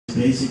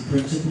basic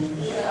principles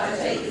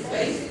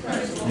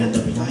and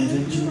apply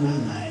them to my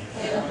life.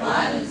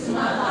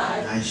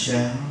 I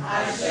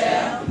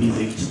shall be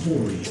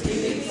victorious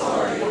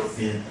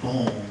in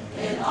all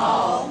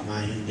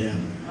my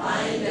endeavors.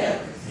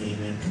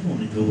 Amen. Come on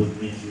and go with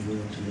me if you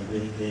will to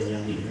Leviticus. Then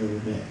y'all need to hurry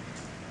back.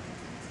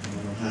 I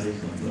don't know how this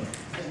is going to go.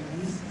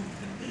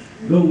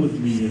 Go with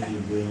me if you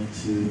will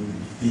to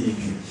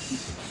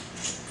Leviticus,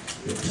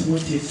 the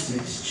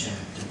 26th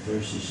chapter,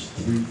 verses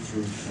 3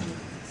 through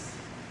 5.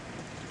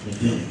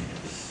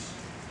 Leviticus,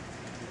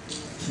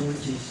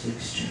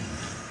 26th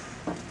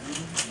chapter,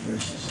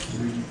 verses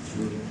 3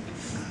 through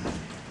 5.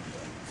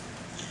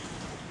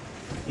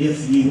 If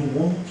ye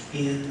walk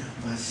in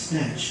my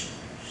statutes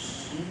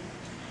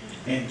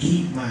and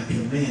keep my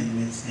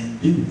commandments and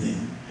do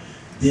them,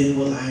 then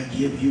will I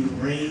give you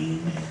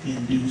rain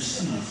in due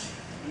season.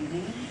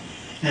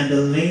 And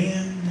the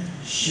land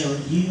shall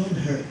yield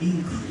her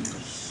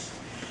increase,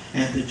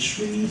 and the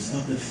trees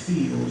of the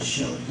field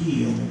shall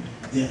yield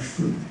their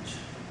fruit.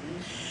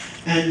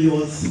 And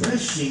your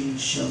threshing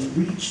shall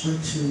reach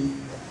unto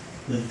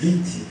the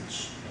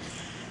vintage,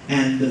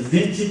 and the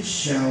vintage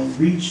shall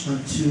reach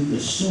unto the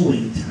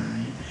sowing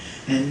time,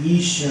 and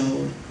ye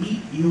shall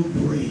eat your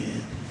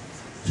bread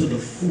to the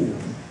full,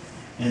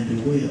 and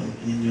dwell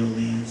in your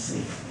land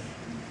safely.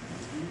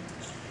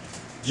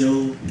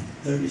 Job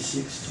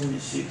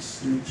 36:26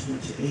 through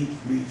 28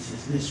 reads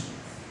as this one.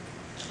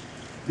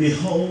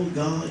 Behold,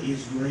 God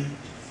is great,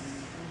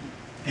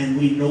 and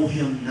we know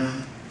him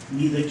not,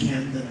 neither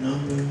can the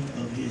number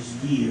of his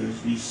years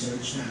be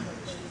searched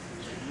out.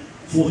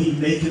 For he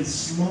maketh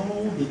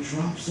small the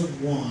drops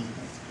of water,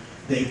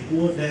 they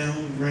pour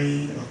down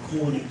rain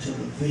according to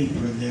the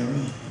vapor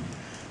thereof,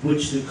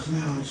 which the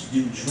clouds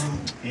do drop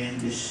and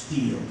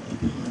distill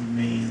upon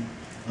man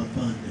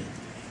abundantly.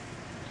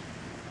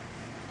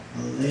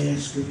 The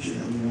last scripture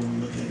that we want to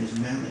look at is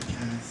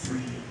Malachi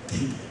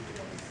 3:10.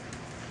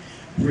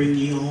 Bring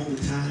ye all the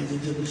tithes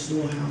into the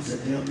storehouse,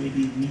 that there may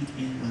be meat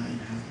in mine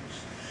house.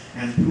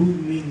 And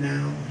prove me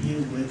now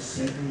herewith,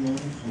 said the Lord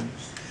of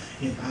hosts,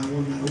 if I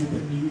will not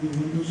open you the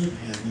windows of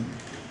heaven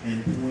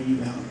and pour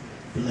you out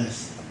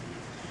blessing,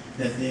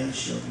 that there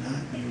shall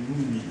not be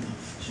room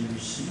enough to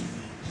receive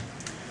it.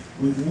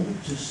 We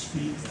want to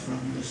speak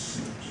from the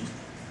subject,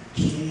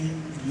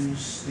 can you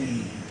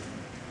stand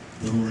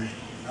the rain?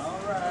 All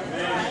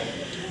right.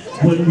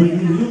 When we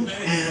look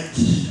at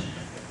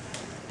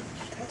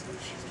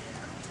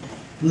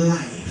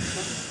life,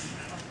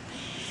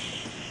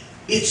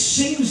 it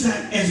seems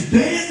that as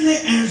badly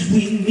as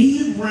we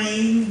need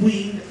rain,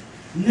 we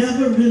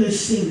never really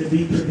seem to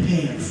be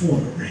prepared for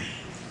the rain.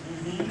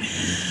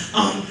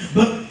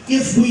 But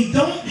if we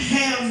don't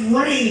have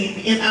rain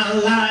in our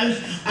lives,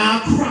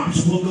 our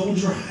crops will go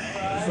dry.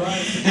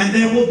 And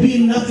there will be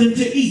nothing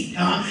to eat.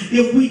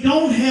 If we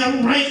don't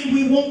have rain,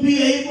 we won't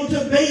be able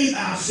to bathe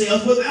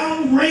ourselves.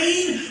 Without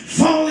rain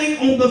falling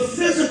on the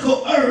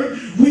physical earth,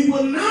 we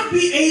will not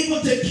be able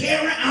to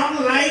carry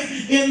our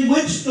life in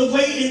the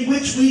way in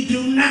which we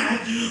do now.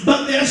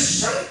 But there's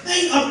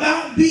something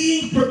about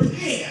being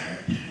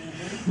prepared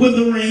when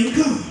the rain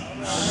comes.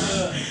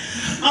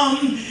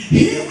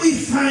 Here we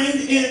find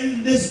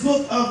in this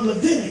book of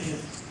Leviticus,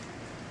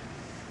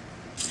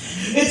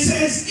 it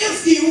says,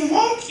 if you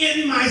walk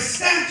in my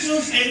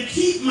statutes and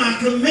keep my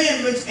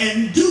commandments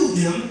and do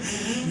them,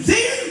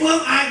 then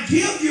will I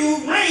give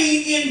you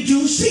rain in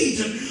due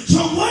season.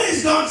 So what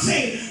is God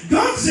saying?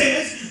 God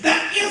says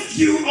that if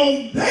you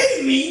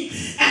obey me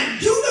and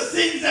do the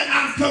things that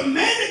I've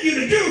commanded you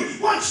to do,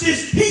 watch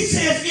this, he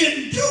says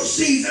in due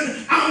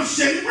season I'll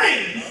send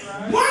rain.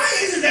 Why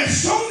is it that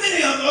so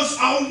many of us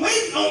are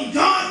waiting on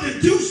God to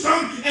do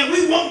something and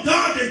we want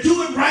God to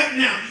do it right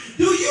now?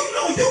 Do you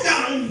know you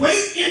got to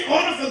wait in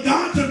order for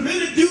God to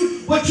really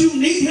do what you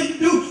need him to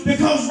do?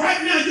 Because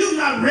right now you're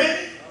not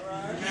ready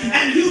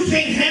and you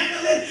can't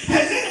handle it.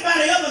 Has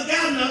anybody ever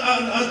gotten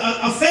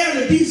a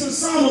fairly decent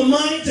sum of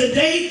money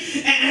today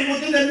and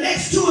within the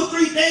next 2 or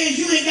 3 days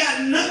you ain't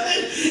got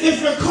nothing?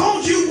 It's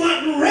because you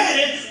weren't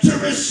ready to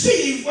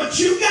receive what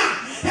you got.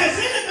 Has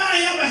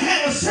anybody ever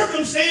had a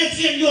circumstance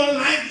in your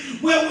life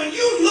where when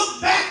you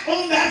look back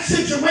on that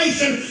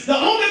situation, the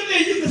only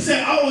thing you can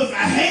say, oh, if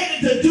I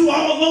had it to do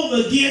all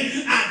over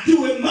again, I'd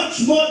do it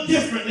much more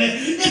differently.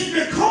 It's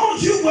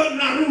because you were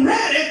not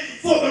ready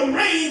for the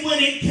rain when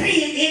it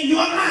came in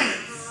your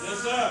life. Yes,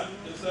 sir.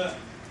 Yes, sir.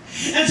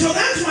 And so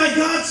that's why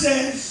God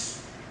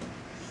says,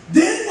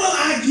 then will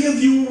I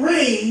give you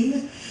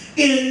rain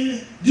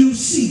in due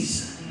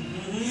season.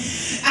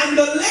 And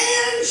the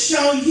land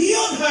shall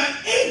yield her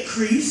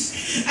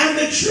increase, and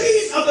the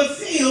trees of the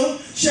field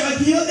shall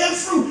yield their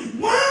fruit.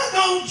 Why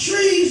don't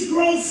trees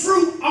grow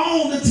fruit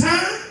all the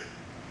time?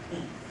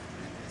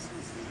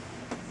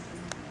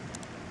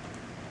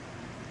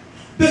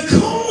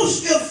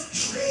 Because if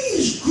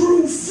trees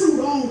grew fruit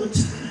all the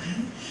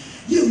time,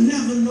 you'll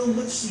never know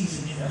what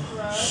season it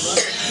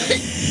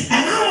was.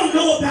 And I don't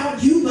know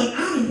about you, but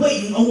I'm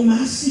waiting on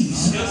my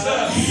season.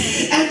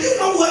 And you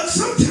know what?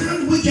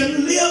 Sometimes we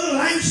can live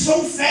life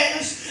so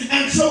fast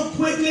and so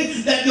quickly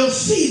that your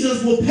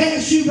seasons will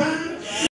pass you by.